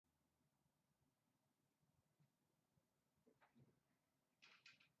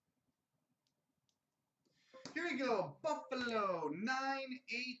we go.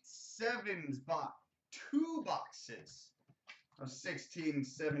 Buffalo987's bought 2 boxes of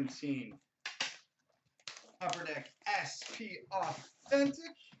 16-17 Upper Deck SP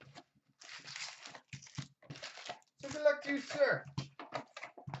Authentic. So good luck to you, sir.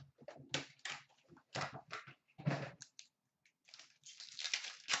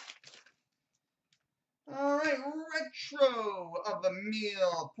 All right, retro of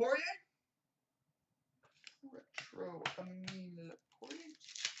Emile Poirier. Retro Emile Poirier.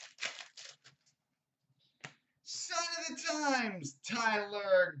 Sign of the Times,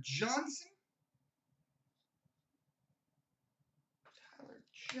 Tyler Johnson. Tyler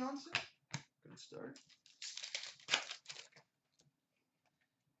Johnson. Good start.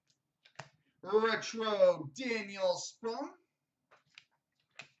 Retro Daniel Sprung.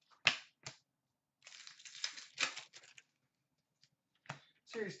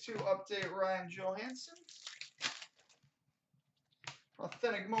 Series 2 update Ryan Johansson.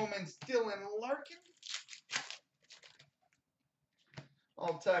 Authentic Moments Dylan Larkin.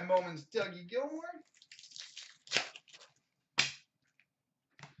 All-time Moments Dougie Gilmore.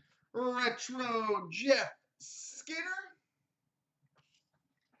 Retro Jeff Skinner.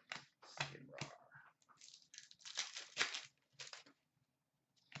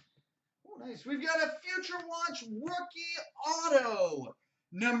 Oh, nice. We've got a Future Watch rookie auto.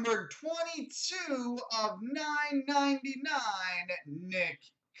 Number 22 of 999, Nick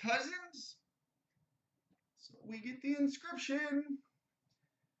Cousins. So we get the inscription.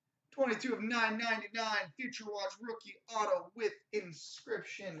 22 of 999, Future Watch rookie auto with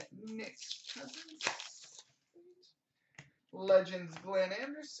inscription, Nick Cousins. Legends, Glenn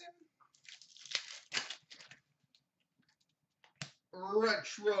Anderson.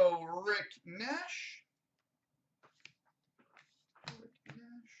 Retro, Rick Nash.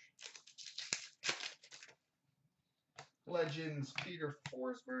 Legends, Peter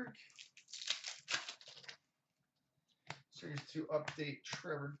Forsberg. Series 2 update,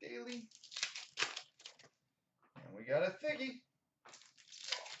 Trevor Daley. And we got a thickie.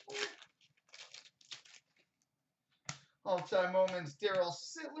 All-time Moments, Daryl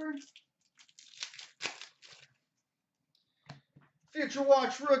Sittler. Future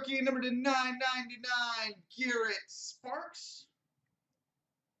Watch rookie, number to 999, Garrett Sparks.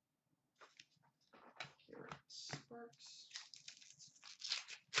 Garrett Sparks.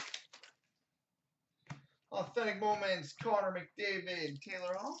 Authentic Moments, Connor McDavid,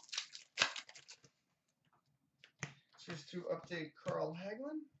 Taylor Hall. Series 2 update, Carl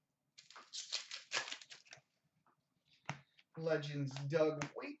Hagelin. Legends, Doug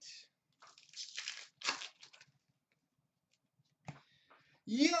Waite.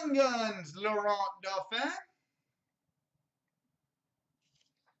 Young Guns, Laurent Dauphin.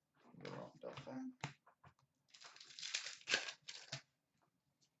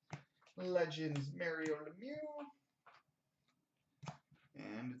 Legends, Mario Lemieux.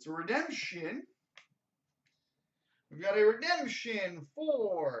 And it's a redemption. We've got a redemption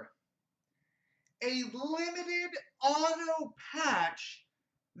for a limited auto patch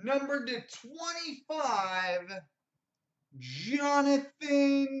numbered to 25,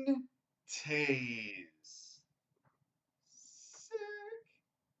 Jonathan Toews. Sick.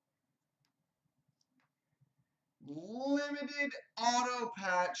 Limited auto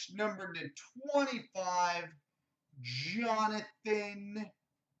patch numbered to 25, Jonathan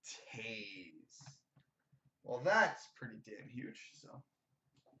Toews. Well, that's pretty damn huge, so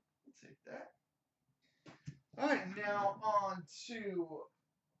we'll take that. All right, now on to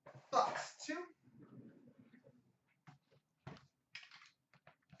box 2.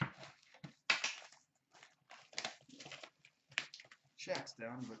 Chat's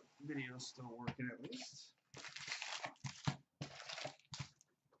down, but video's still working at least.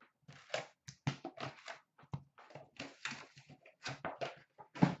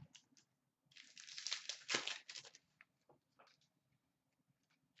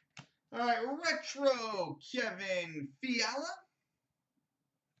 All right, retro Kevin Fiala.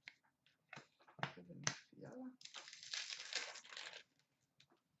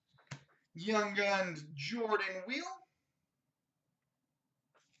 Young Guns Jordan Wheel.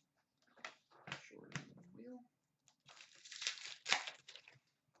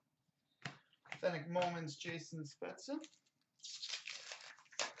 Authentic Moments Jason Spezza.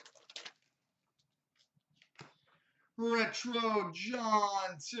 Retro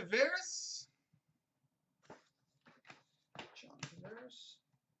John Tavares.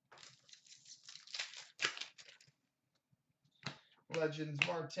 Legends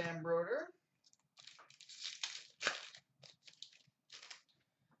Martin Brodeur.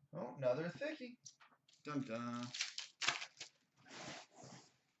 Oh, another thickie. Dun dun.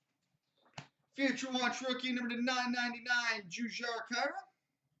 Future Watch rookie number to 999,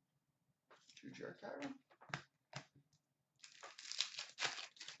 CloutsnChara.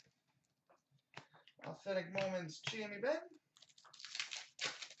 Authentic Moments, Jamie Benn.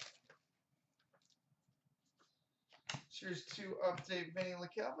 Series 2 update, Vinny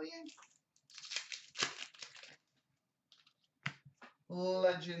LeCavalier.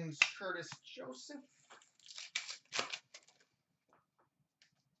 Legends, Curtis Joseph.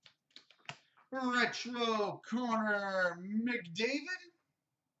 Retro, Connor McDavid.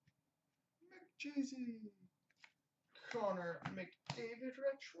 McJay-Z. Connor McDavid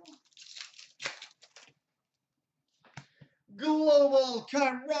retro. Global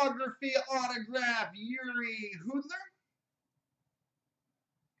Chirography autograph, Yuri Hudler.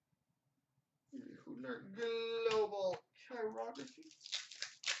 Global Chirography.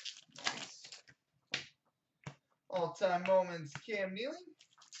 Nice. All-time moments, Cam Neely.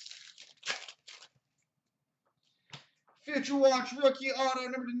 Future Watch rookie auto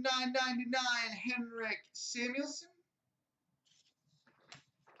number 999, Henrik Samuelsson.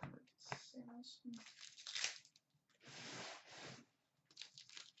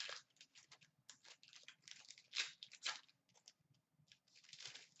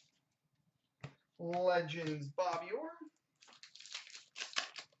 Legends, Bobby Orr.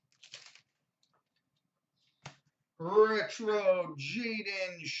 Retro,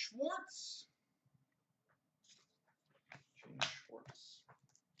 Jaden Schwartz.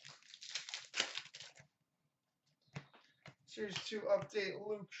 Series 2 update,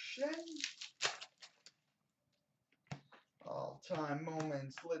 Luke Shen. All-time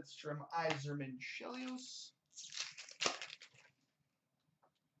moments, Lidstrom, Yzerman, Chelios.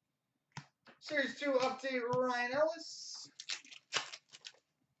 Series 2 update, Ryan Ellis.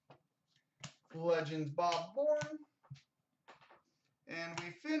 Legends, Bob Bourne. And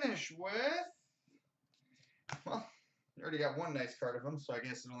we finish with, well, we already got one nice card of him, so I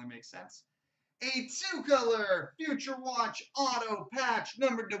guess it only makes sense. A 2-color Future Watch auto patch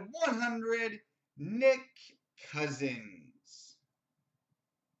numbered to 100, Nick Cousins.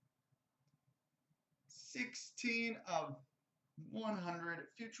 16 of 100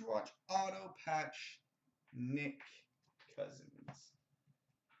 Future Watch auto patch, Nick Cousins.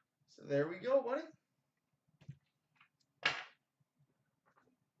 So there we go, buddy.